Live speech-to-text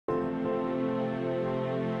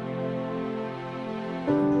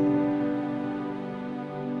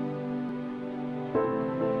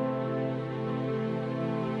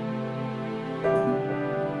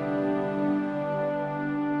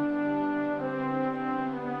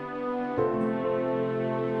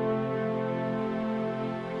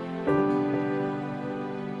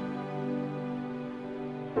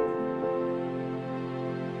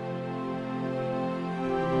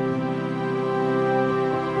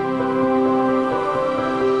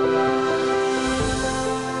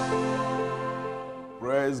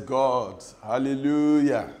God.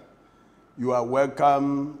 Hallelujah. You are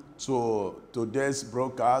welcome to today's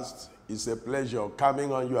broadcast. It's a pleasure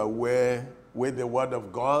coming on your way with the Word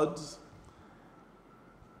of God.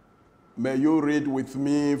 May you read with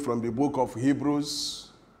me from the book of Hebrews,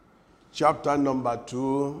 chapter number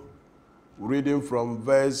 2, reading from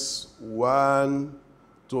verse 1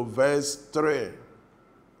 to verse 3.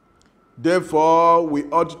 Therefore, we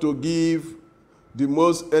ought to give the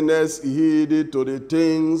most earnest heed to the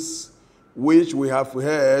things which we have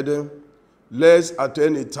heard, lest at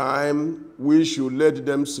any time we should let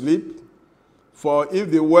them sleep. For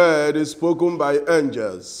if the word is spoken by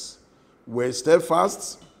angels were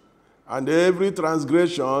steadfast, and every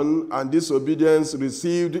transgression and disobedience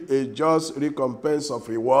received a just recompense of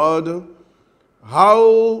reward,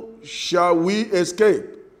 how shall we escape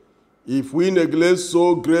if we neglect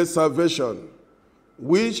so great salvation,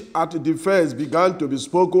 which at the first began to be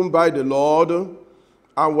spoken by the Lord,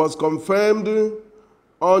 and was confirmed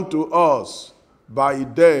unto us by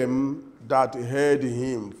them that heard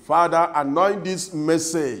him? Father, anoint this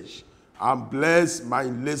message and bless my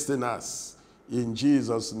listeners. In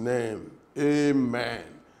Jesus' name, amen.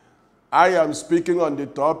 I am speaking on the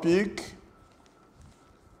topic,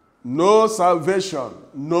 no salvation,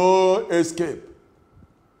 no escape.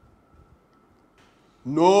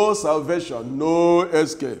 No salvation, no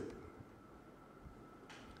escape.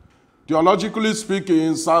 Theologically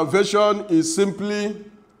speaking, salvation is simply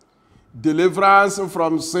deliverance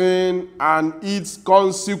from sin and its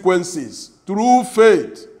consequences through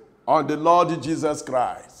faith on the Lord Jesus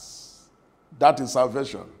Christ. That is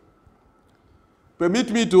salvation.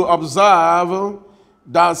 Permit me to observe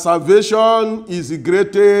that salvation is the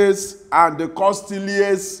greatest and the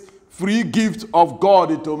costliest free gift of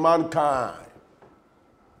God to mankind.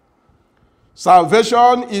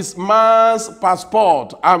 Salvation is man's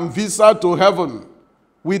passport and visa to heaven.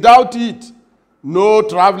 Without it, no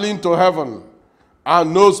traveling to heaven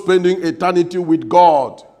and no spending eternity with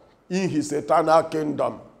God in his eternal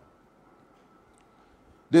kingdom.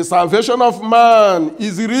 The salvation of man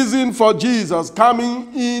is the reason for Jesus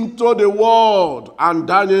coming into the world and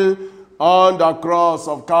dying on the cross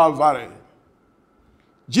of Calvary.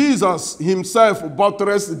 Jesus himself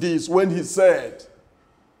buttressed this when he said,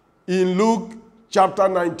 in Luke chapter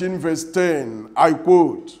 19, verse 10, I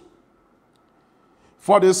quote,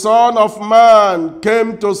 "For the Son of Man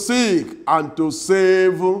came to seek and to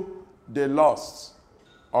save the lost,"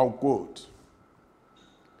 unquote.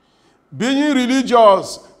 Being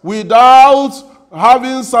religious without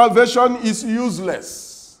having salvation is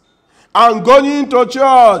useless. And going to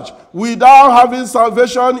church without having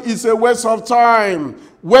salvation is a waste of time,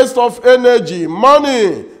 waste of energy,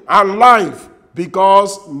 money, and life.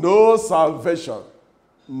 Because no salvation,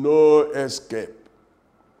 no escape.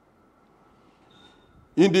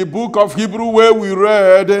 In the book of Hebrew where we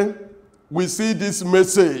read, we see this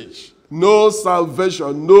message, no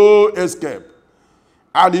salvation, no escape.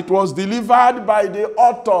 And it was delivered by the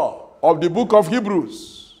author of the book of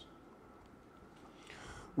Hebrews.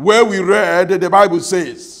 Where we read, the Bible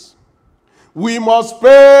says, we must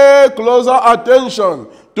pay closer attention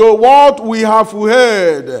to what we have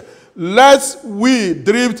heard, lest we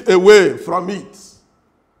drift away from it.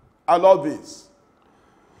 I love this.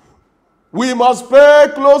 We must pay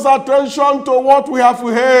close attention to what we have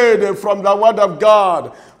heard from the Word of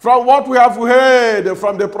God, from what we have heard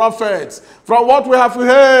from the prophets, from what we have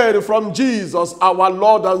heard from Jesus, our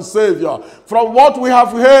Lord and Savior, from what we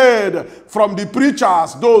have heard from the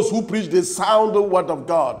preachers, those who preach the sound Word of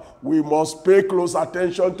God. We must pay close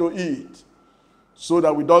attention to it so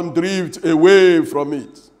that we don't drift away from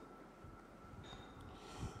it.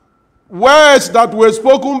 Words that were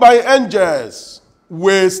spoken by angels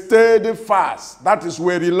were steadfast, that is,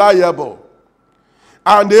 were reliable.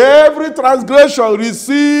 And every transgression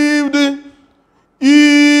received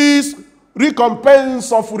its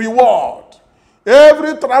recompense of reward.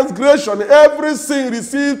 Every transgression, every sin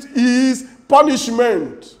received its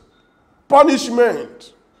punishment.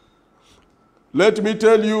 Punishment. Let me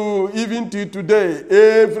tell you, even till today,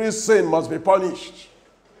 every sin must be punished.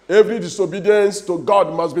 Every disobedience to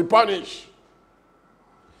God must be punished.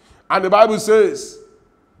 And the Bible says,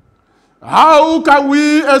 How can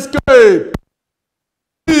we escape?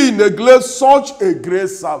 We neglect such a great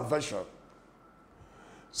salvation.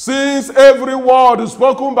 Since every word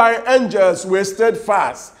spoken by angels were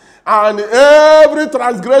steadfast, and every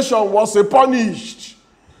transgression was punished,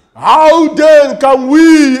 how then can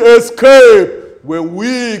we escape when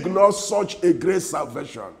we ignore such a great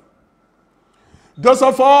salvation? Those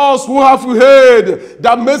of us who have heard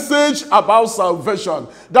the message about salvation,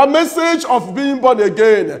 the message of being born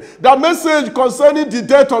again, the message concerning the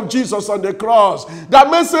death of Jesus on the cross, the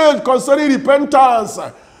message concerning repentance,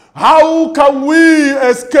 how can we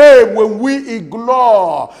escape when we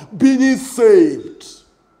ignore being saved?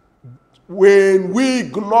 When we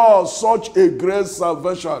ignore such a great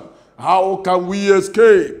salvation, how can we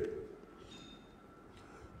escape?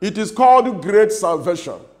 It is called great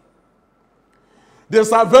salvation. The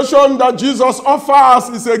salvation that Jesus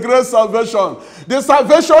offers is a great salvation. The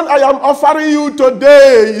salvation I am offering you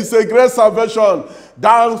today is a great salvation.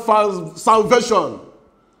 That salvation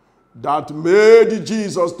that made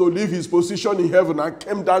Jesus to leave his position in heaven and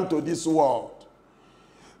came down to this world.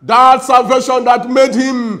 That salvation that made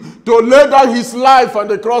him to lay down his life on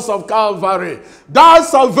the cross of Calvary. That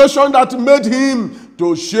salvation that made him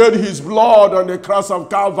to shed his blood on the cross of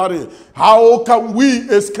Calvary. How can we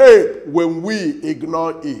escape when we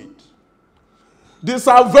ignore it? The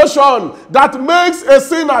salvation that makes a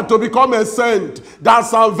sinner to become a saint. That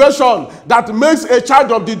salvation that makes a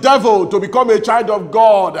child of the devil to become a child of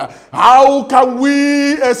God. How can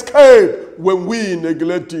we escape when we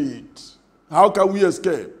neglect it? How can we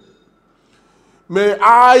escape? May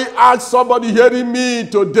I ask somebody hearing me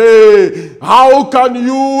today, how can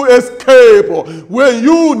you escape when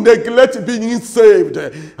you neglect being saved?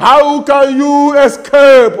 How can you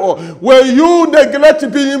escape when you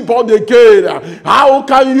neglect being born again? How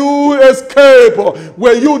can you escape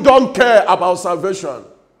when you don't care about salvation?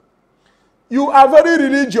 You are very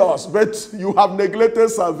religious, but you have neglected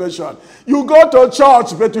salvation. You go to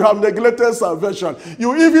church, but you have neglected salvation.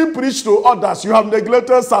 You even preach to others, you have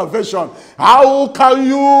neglected salvation. How can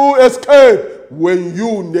you escape when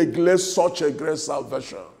you neglect such a great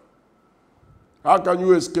salvation? How can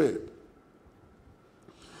you escape?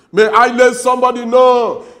 May I let somebody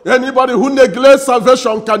know, anybody who neglects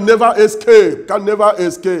salvation can never escape, can never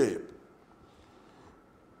escape.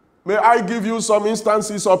 May I give you some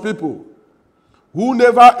instances of people who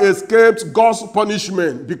never escaped God's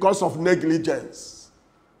punishment because of negligence.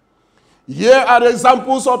 Here are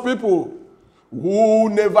examples of people who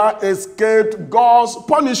never escaped God's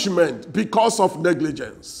punishment because of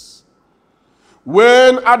negligence.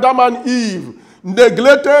 When Adam and Eve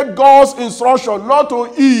neglected God's instruction not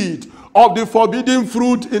to eat of the forbidden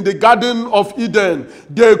fruit in the Garden of Eden,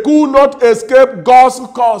 they could not escape God's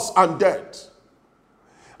curse and death.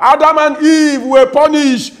 Adam and Eve were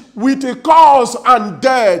punished with a curse and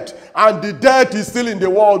death, and the death is still in the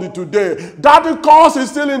world today. That curse is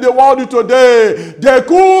still in the world today. They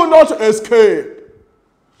could not escape.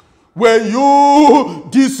 When you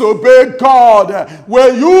disobey God,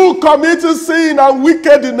 when you commit sin and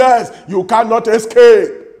wickedness, you cannot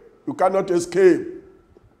escape. You cannot escape.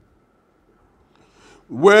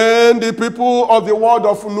 When the people of the world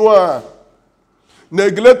of Noah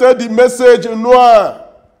neglected the message Noah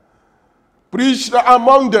preached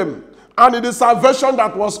among them, and the salvation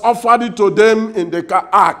that was offered to them in the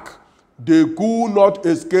ark, they could not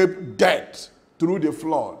escape death through the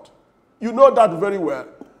flood. You know that very well.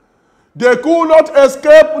 They could not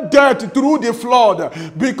escape death through the flood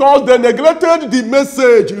because they neglected the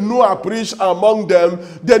message Noah preached among them.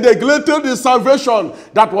 They neglected the salvation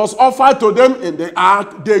that was offered to them in the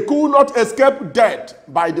ark. They could not escape death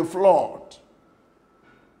by the flood.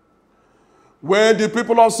 When the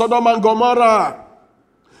people of Sodom and Gomorrah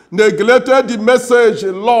neglected the message,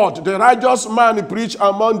 Lord, the righteous man preached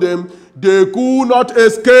among them, they could not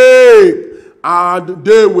escape, and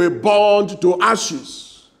they were burned to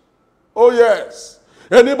ashes. Oh yes.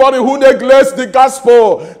 Anybody who neglects the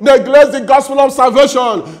gospel of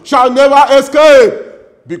salvation, shall never escape.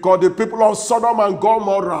 Because the people of Sodom and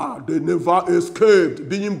Gomorrah, they never escaped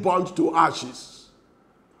being burned to ashes.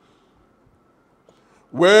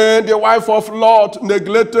 When the wife of Lot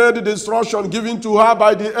neglected the instruction given to her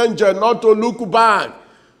by the angel not to look back,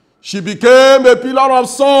 she became a pillar of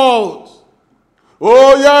salt.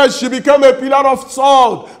 Oh yes, she became a pillar of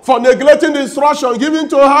salt for neglecting the instruction given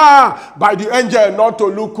to her by the angel not to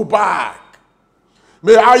look back.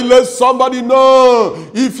 May I let somebody know,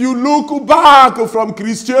 if you look back from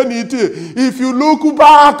Christianity, if you look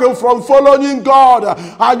back from following God,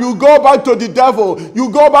 and you go back to the devil, you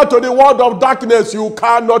go back to the world of darkness, you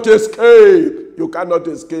cannot escape. You cannot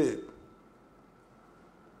escape.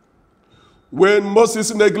 When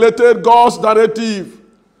Moses neglected God's directive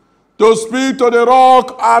to speak to the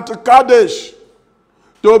rock at Kadesh,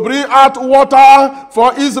 to bring out water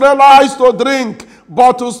for Israelites to drink,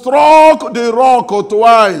 but to struck the rock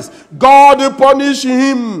twice, God punished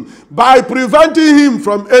him by preventing him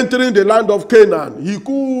from entering the land of Canaan. He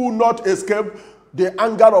could not escape the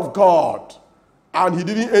anger of God, and he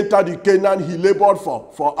didn't enter the Canaan he labored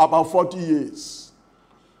for about 40 years.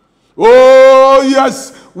 Oh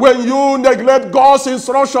yes, when you neglect God's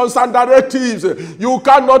instructions and directives, you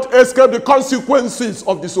cannot escape the consequences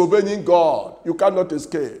of disobeying God. You cannot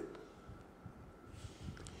escape.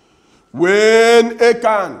 When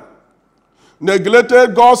Achan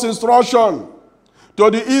neglected God's instruction to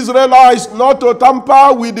the Israelites not to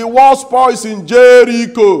tamper with the war spoils in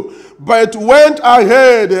Jericho, but went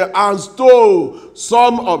ahead and stole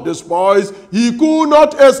some of the spoils, he could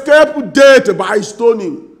not escape death by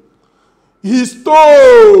stoning. He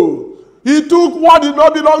stole. He took what did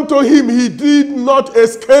not belong to him. He did not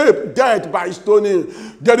escape death by stoning.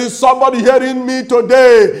 There is somebody hearing me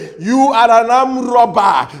today. You are an armed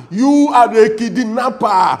robber. You are a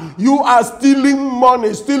kidnapper. You are stealing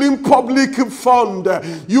money, stealing public fund.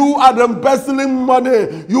 You are embezzling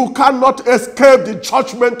money. You cannot escape the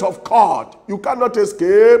judgment of God. You cannot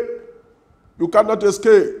escape. You cannot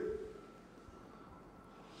escape.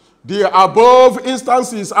 The above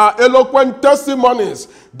instances are eloquent testimonies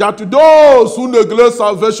that those who neglect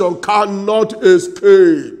salvation cannot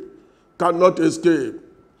escape. Cannot escape.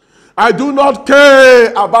 I do not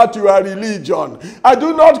care about your religion. I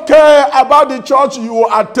do not care about the church you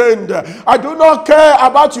attend. I do not care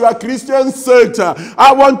about your Christian sect.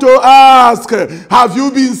 I want to ask, have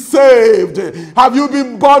you been saved? Have you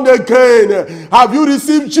been born again? Have you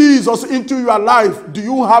received Jesus into your life? Do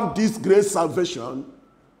you have this great salvation?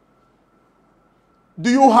 Do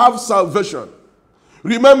you have salvation?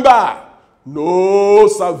 Remember, no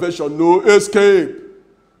salvation, no escape.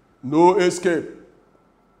 No escape.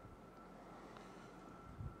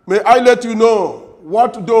 May I let you know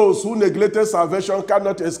what those who neglected salvation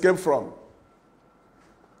cannot escape from.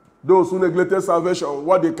 Those who neglected salvation,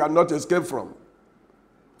 what they cannot escape from.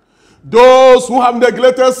 Those who have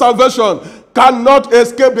neglected salvation cannot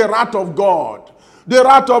escape the wrath of God. The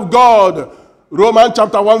wrath of God. Romans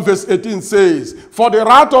chapter 1 verse 18 says, for the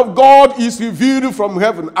wrath of God is revealed from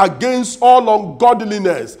heaven against all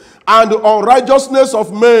ungodliness and unrighteousness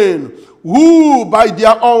of men, who by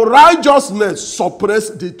their unrighteousness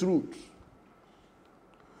suppress the truth.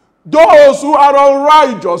 Those who are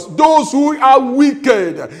unrighteous, those who are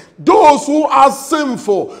wicked, those who are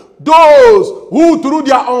sinful, those who through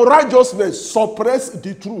their unrighteousness suppress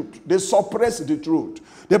the truth. They suppress the truth.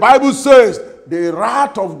 The Bible says the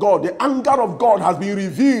wrath of God, the anger of God has been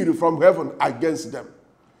revealed from heaven against them.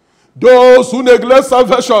 Those who neglect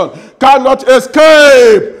salvation cannot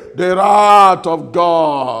escape the wrath of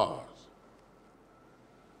God.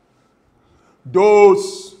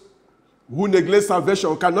 Those who neglect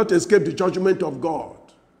salvation cannot escape the judgment of God.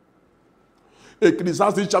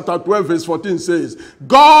 Ecclesiastes chapter 12 verse 14 says,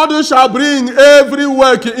 God shall bring every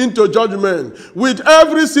work into judgment with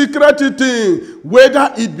every secret thing,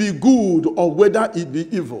 whether it be good or whether it be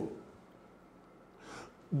evil.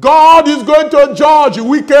 God is going to judge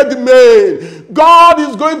wicked men. God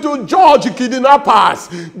is going to judge kidnappers.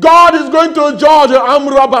 God is going to judge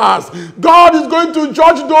armed robbers. God is going to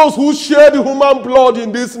judge those who shed human blood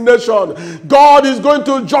in this nation. God is going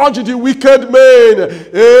to judge the wicked men.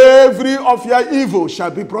 Every of your evil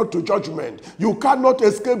shall be brought to judgment. You cannot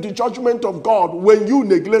escape the judgment of God when you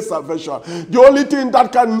neglect salvation. The only thing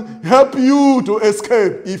that can help you to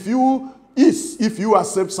escape if you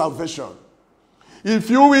accept salvation.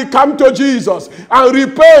 If you will come to Jesus and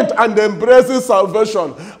repent and embrace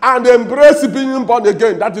salvation and embrace being born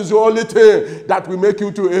again, that is the only thing that will make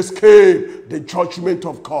you to escape the judgment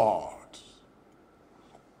of God.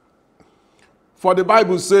 For the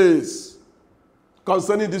Bible says,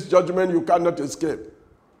 concerning this judgment, you cannot escape.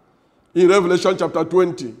 In Revelation chapter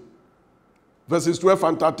 20, verses 12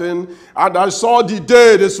 and 13, and I saw the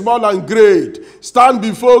dead, small and great, stand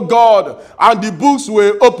before God, and the books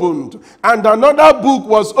were opened. And another book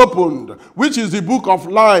was opened, which is the book of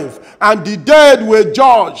life. And the dead were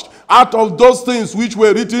judged out of those things which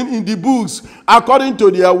were written in the books, according to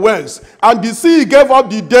their works. And the sea gave up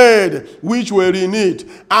the dead which were in it.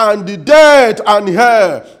 And the dead and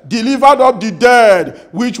hell delivered up the dead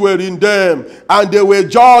which were in them. And they were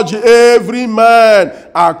judged every man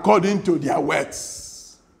according to their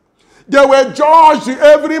works. They were judged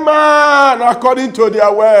every man according to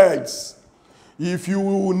their works. If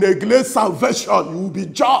you neglect salvation, you will be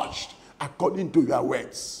judged according to your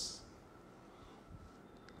works.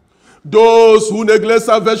 Those who neglect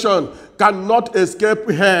salvation cannot escape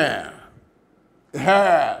hell.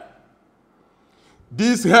 Hell.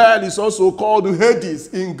 This hell is also called Hades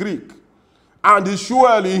in Greek, and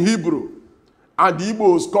Sheol in Hebrew, and the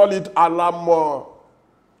Igbos call it Alamo.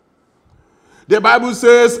 The Bible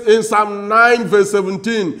says in Psalm 9 verse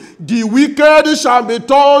 17, the wicked shall be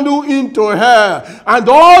turned into hell, and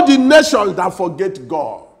all the nations that forget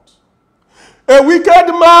God. A wicked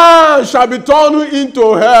man shall be turned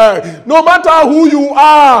into hell. No matter who you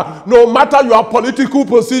are, no matter your political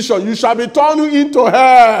position, you shall be turned into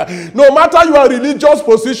hell. No matter your religious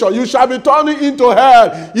position, you shall be turned into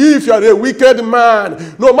hell if you are a wicked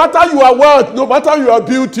man. No matter your wealth, no matter your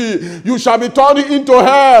beauty, you shall be turned into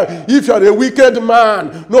hell if you are a wicked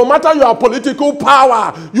man. No matter your political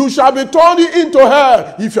power, you shall be turned into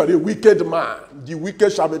hell if you are a wicked man. The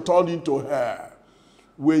wicked shall be turned into hell.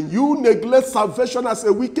 When you neglect salvation as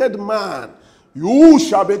a wicked man, you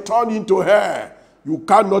shall be turned into hell. You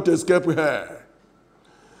cannot escape hell.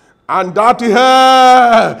 And that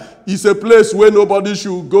hell is a place where nobody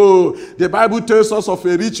should go. The Bible tells us of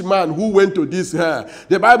a rich man who went to this hell.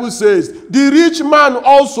 The Bible says, the rich man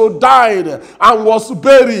also died and was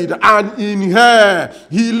buried, and in hell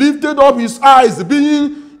he lifted up his eyes,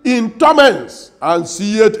 being in torments, and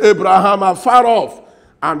seeth Abraham afar off,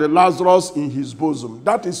 and Lazarus in his bosom.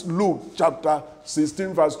 That is Luke chapter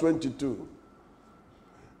 16 verse 22.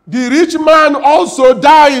 The rich man also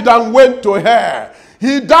died and went to hell.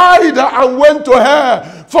 He died and went to hell,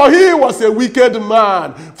 for he was a wicked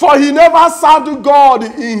man, for he never served God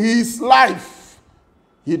in his life.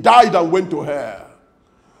 He died and went to hell.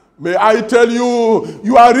 May I tell you,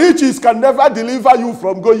 your riches can never deliver you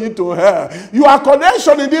from going to hell. Your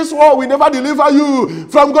connection in this world will never deliver you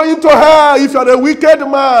from going to hell if you're a wicked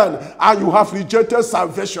man and you have rejected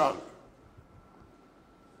salvation.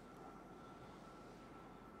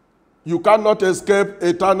 You cannot escape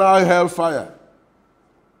eternal hellfire.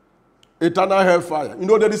 Eternal hellfire. You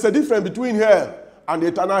know, there is a difference between hell and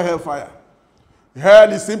eternal hellfire.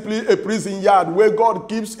 Hell is simply a prison yard where God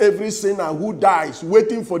keeps every sinner who dies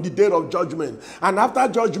waiting for the day of judgment. And after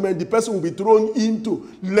judgment, the person will be thrown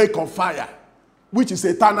into lake of fire, which is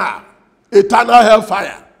eternal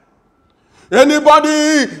hellfire.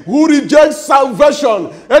 Anybody who rejects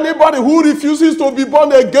salvation, anybody who refuses to be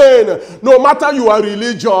born again, no matter your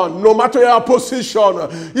religion, no matter your position,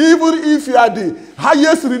 even if you are the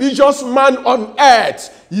highest religious man on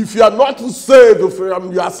earth, if you are not saved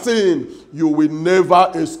from your sin, you will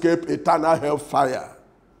never escape eternal hellfire.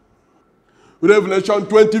 Revelation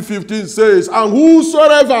 20:15 says, and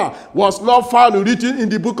whosoever was not found written in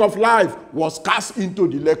the book of life was cast into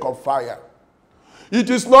the lake of fire. It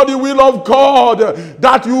is not the will of God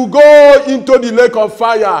that you go into the lake of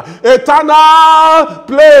fire, eternal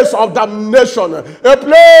place of damnation, a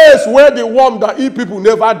place where the worm that eat people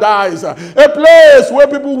never dies, a place where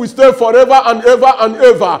people will stay forever and ever and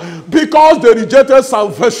ever because they rejected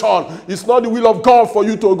salvation. It's not the will of God for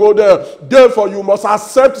you to go there. Therefore, you must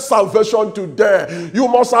accept salvation today. You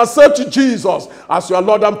must accept Jesus as your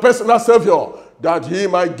Lord and personal Savior, that he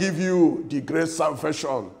might give you the great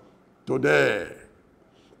salvation today.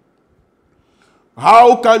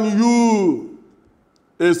 How can you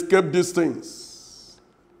escape these things?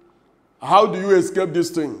 How do you escape these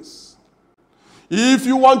things? If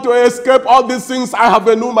you want to escape all these things I have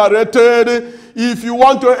enumerated, if you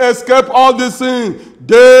want to escape all these things,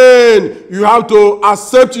 then you have to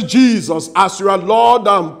accept Jesus as your Lord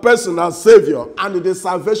and personal Savior and the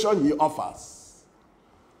salvation he offers.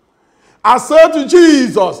 Accept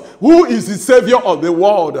Jesus, who is the Savior of the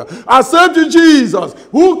world. Accept Jesus,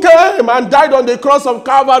 who came and died on the cross of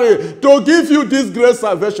Calvary to give you this great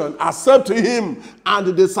salvation. Accept him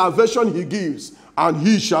and the salvation he gives, and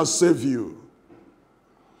he shall save you.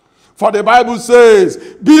 For the Bible says,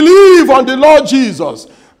 believe on the Lord Jesus,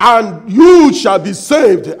 and you shall be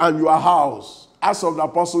saved and your house. Acts of the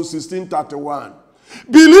Apostles 16:31.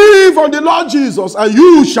 Believe on the Lord Jesus, and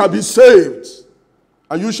you shall be saved.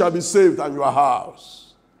 And you shall be saved and your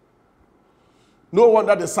house. No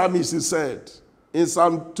wonder the psalmist said in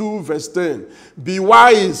Psalm 2 verse 10, be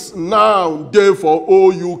wise now, therefore,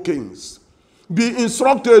 O you kings. Be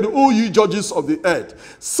instructed, O ye judges of the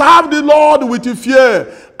earth. Serve the Lord with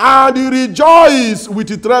fear, and rejoice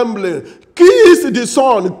with trembling. Kiss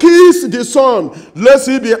the Son, lest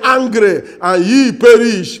he be angry, and ye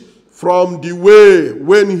perish from the way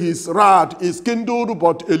when his wrath is kindled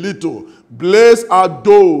but a little. Blessed are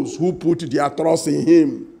those who put their trust in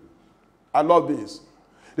him. I love this.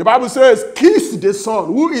 The Bible says, kiss the Son.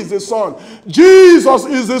 Who is the Son? Jesus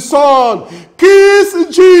is the Son. Kiss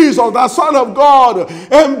Jesus Jesus, the Son of God.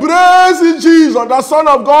 Embrace Jesus, the Son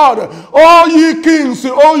of God. All ye kings,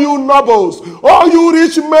 all you nobles, all you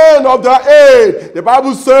rich men of the age. The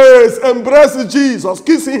Bible says, embrace Jesus,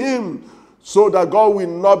 kiss him, so that God will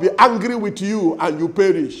not be angry with you and you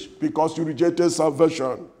perish because you rejected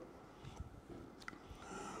salvation.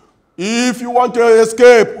 If you want to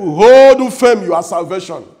escape, hold firm your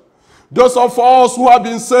salvation. Those of us who have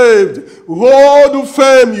been saved, hold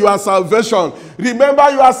firm your salvation. Remember,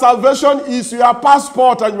 your salvation is your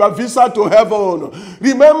passport and your visa to heaven.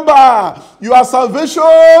 Remember, your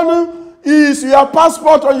salvation is your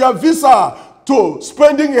passport and your visa to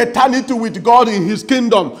spending eternity with God in his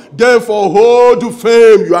kingdom. Therefore, hold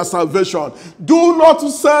firm your salvation. Do not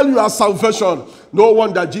sell your salvation. No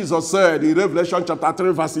wonder Jesus said in Revelation chapter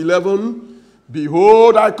 3 verse 11,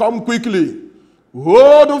 behold, I come quickly.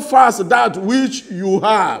 Hold fast that which you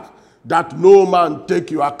have, that no man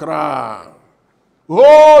take your crown.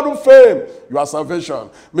 Hold firm your salvation.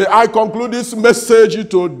 May I conclude this message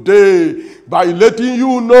today by letting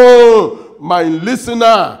you know, my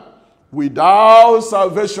listener, without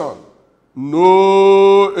salvation,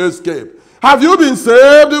 no escape. Have you been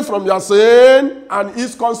saved from your sin and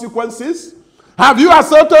its consequences? Have you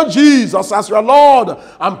accepted Jesus as your Lord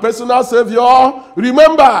and personal Savior?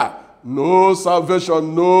 Remember, no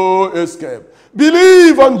salvation, no escape.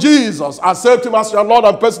 Believe on Jesus, accept him as your Lord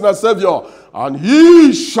and personal Savior, and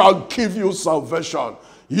he shall give you salvation.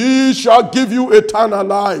 He shall give you eternal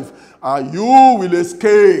life, and you will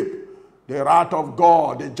escape the wrath of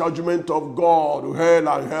God, the judgment of God, hell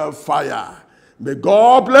and hellfire. May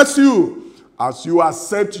God bless you as you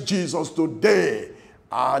accept Jesus today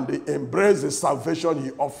and embrace the salvation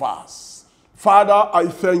he offers. Father, I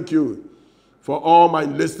thank you for all my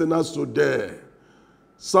listeners today.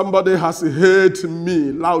 Somebody has heard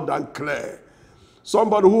me loud and clear.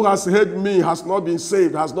 Somebody who has heard me has not been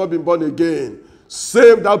saved, has not been born again.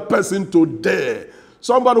 Save that person today.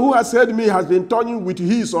 Somebody who has heard me has been turning with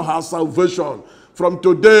his or her salvation. From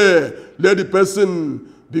today, let the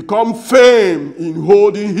person become firm in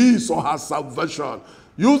holding his or her salvation.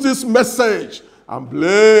 Use this message and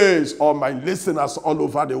bless all my listeners all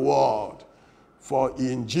over the world. For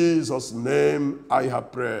in Jesus' name I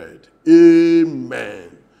have prayed.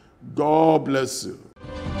 Amen. God bless you.